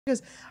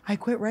goes, I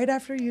quit right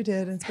after you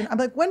did. And I'm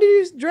like, when did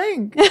you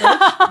drink?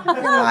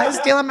 I was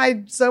stealing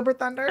my sober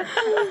thunder.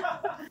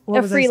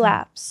 A free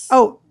lapse.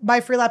 Oh,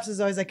 my free lapse is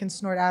always I can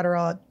snort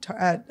Adderall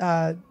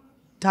at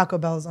Taco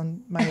Bell's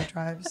on my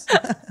drives.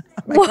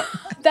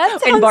 That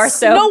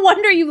sounds, no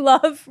wonder you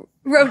love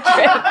road trips.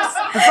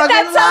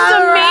 That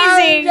sounds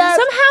amazing.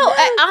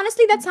 Somehow,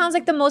 honestly, that sounds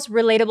like the most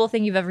relatable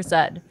thing you've ever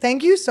said.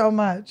 Thank you so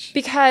much.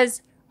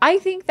 Because I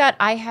think that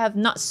I have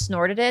not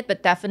snorted it,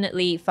 but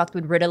definitely fucked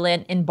with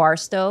Ritalin in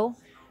Barstow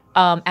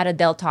at a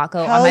Del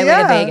Taco on my way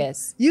to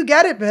Vegas. You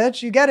get it,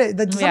 bitch. You get it.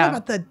 Something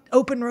about the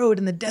open road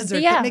in the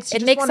desert. Yeah, that makes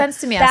it makes sense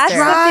to me. That's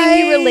Esther. the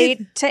thing you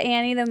relate to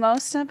Annie the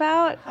most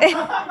about.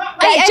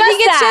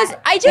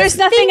 I just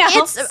nothing think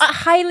else.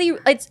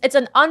 it's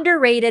an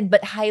underrated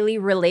but highly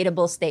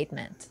relatable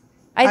statement.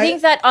 I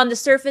think that on the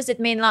surface it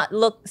may not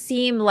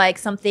seem like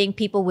something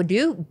people would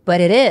do,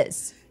 but it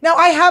is. Now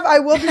I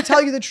will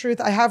tell you the truth.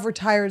 I have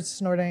retired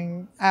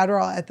snorting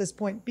Adderall at this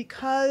point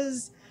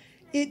because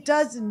it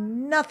does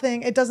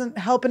nothing. It doesn't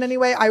help in any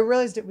way. I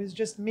realized it was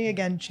just me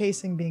again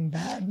chasing being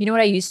bad. You know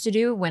what I used to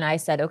do when I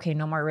said, okay,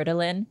 no more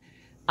Ritalin?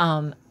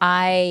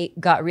 I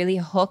got really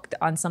hooked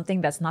on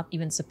something that's not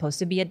even supposed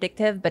to be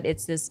addictive, but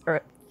it's this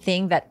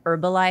thing that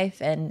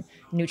Herbalife and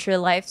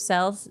Nutrilite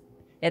sells.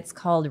 It's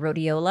called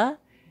rhodiola.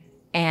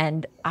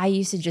 And I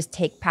used to just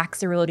take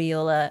packs of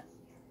rhodiola,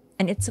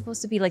 and it's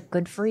supposed to be like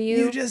good for you.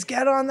 You just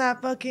get on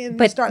that fucking.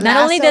 But not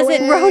only does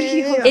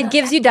it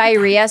gives you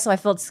diarrhea, so I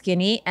felt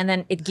skinny, and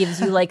then it gives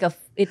you like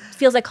it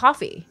feels like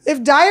coffee.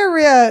 If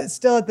diarrhea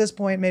still at this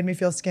point made me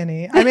feel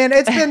skinny, I mean,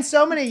 it's been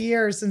so many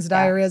years since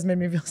diarrhea has made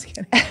me feel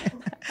skinny.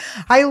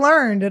 I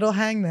learned it'll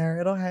hang there.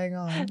 It'll hang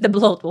on. The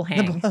bloat will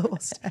hang. The bloat will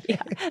stay.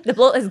 Yeah. The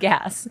bloat is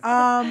gas.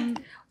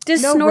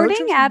 Does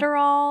snorting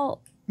Adderall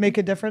make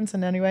a difference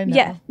in any way? No.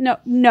 Yeah.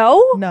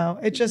 No.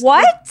 It just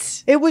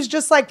what? It was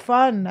just like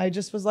fun. I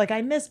just was like,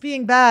 I miss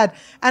being bad.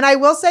 And I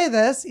will say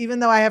this, even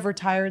though I have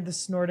retired the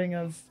snorting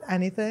of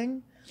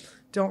anything,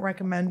 don't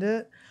recommend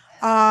it.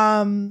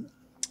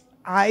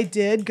 I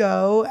did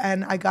go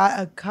and I got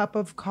a cup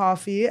of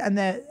coffee, and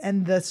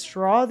the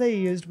straw they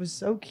used was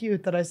so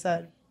cute that I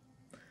said,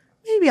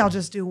 maybe I'll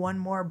just do one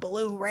more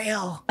blue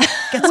rail.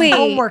 Get some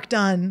homework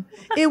done.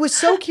 It was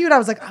so cute. I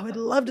was like, I would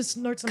love to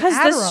snort some Adderall.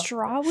 Because the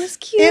straw was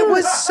cute. It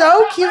was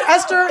so cute.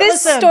 Esther,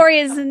 this story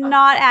is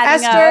not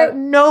adding up. Esther,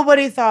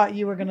 nobody thought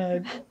you were going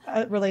to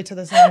relate to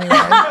this in any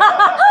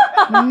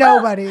way.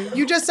 Nobody.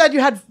 You just said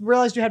you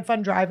realized you had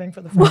fun driving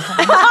for the first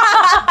time.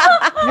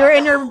 You're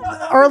in your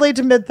early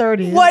to mid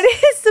 30s. What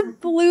is the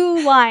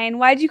blue line?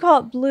 Why'd you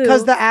call it blue?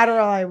 Because the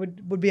Adderall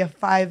would be a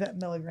 5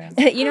 milligrams.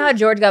 You know how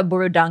George got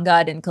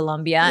burundanga in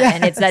Colombia? Yes.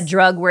 And it's that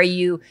drug where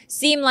you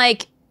seem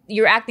like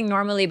you're acting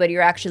normally, but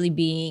you're actually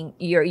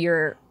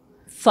you're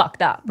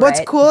fucked up. Right? What's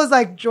cool is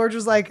like George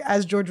was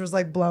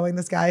like blowing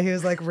this guy, he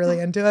was like really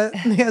into it.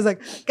 And he was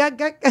like, gah.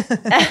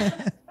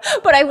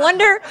 But I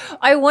wonder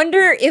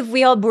if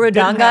we all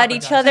burundanga at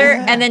each other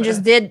and then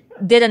just did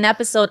an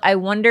episode. I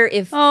wonder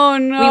if we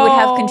would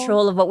have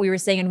control of what we were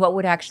saying and what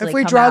would actually if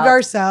we drug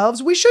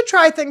ourselves. We should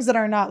try things that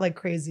are not like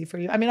crazy for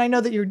you. I mean, I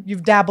know that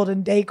you've dabbled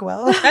in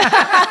Dayquil. Look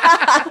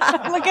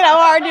at how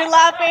hard you're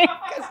laughing.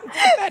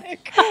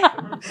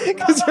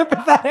 Because you're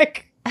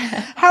pathetic.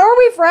 How are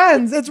we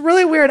friends? It's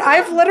really weird.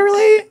 I've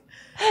literally,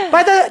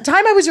 by the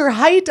time I was your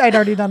height, I'd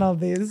already done all of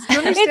these.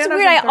 It's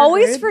weird. I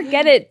always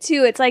forget it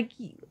too. It's like,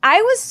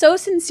 I was so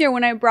sincere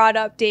when I brought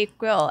up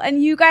Dayquil,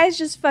 and you guys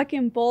just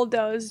fucking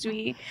bulldozed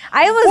me.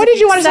 What did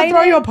you want us to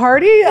throw you a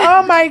party?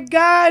 Oh my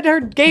God, her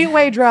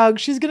gateway drug.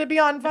 She's going to be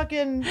on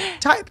fucking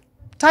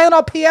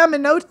Tylenol PM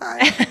in no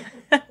time.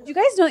 You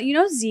guys know,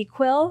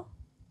 ZQuil?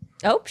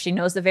 Oh, she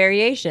knows the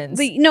variations.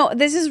 But no,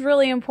 this is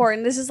really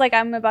important. This is like,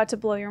 I'm about to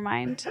blow your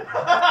mind.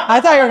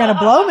 I thought you were going to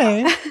blow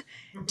me.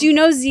 Do you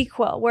know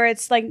ZQuil, where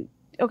it's like,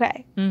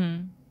 okay.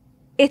 Mm-hmm.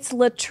 It's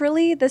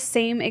literally the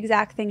same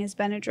exact thing as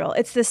Benadryl.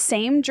 It's the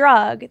same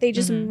drug. They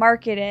just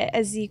market it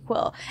as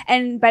ZQuil.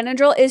 And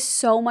Benadryl is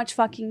so much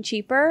fucking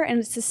cheaper, and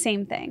it's the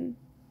same thing.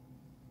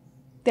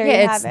 There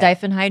you have it. It's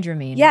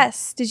diphenhydramine.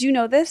 Yes. Did you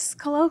know this,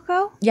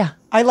 Kaloko? Yeah.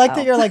 I like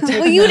that you're like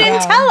taking well, you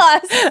didn't tell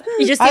us.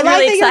 You just seem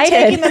really excited. I like that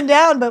you're taking them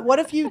down, but what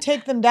if you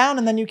take them down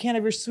and then you can't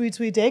have your sweet,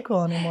 sweet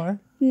Dayquil anymore?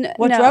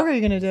 What drug are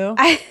you going to do?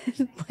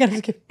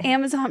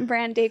 Amazon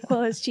brand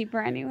Dayquil is cheaper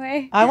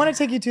anyway. I want to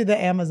take you to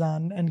the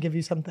Amazon and give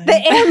you something. The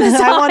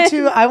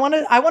Amazon. I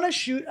want to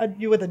shoot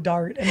you with a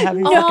dart and have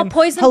you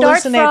poison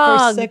hallucinate dart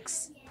frog. for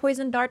 6.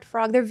 Poison dart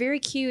frog. They're very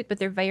cute, but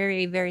they're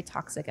very, very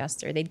toxic,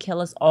 Esther. They'd kill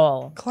us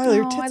all. Khalyla,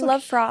 your tits I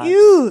love frogs.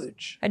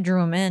 Huge. I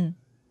drew them in.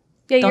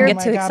 Yeah, Don't get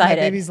too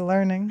excited. My baby's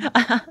learning.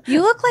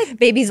 You look like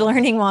baby's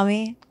learning,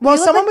 mommy. Well,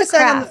 someone was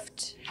saying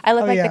I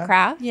look like the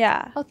Craft.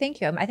 Yeah. Oh,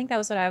 thank you. I think that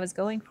was what I was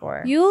going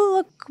for. You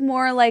look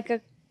more like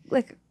a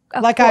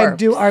I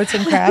do arts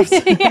and crafts.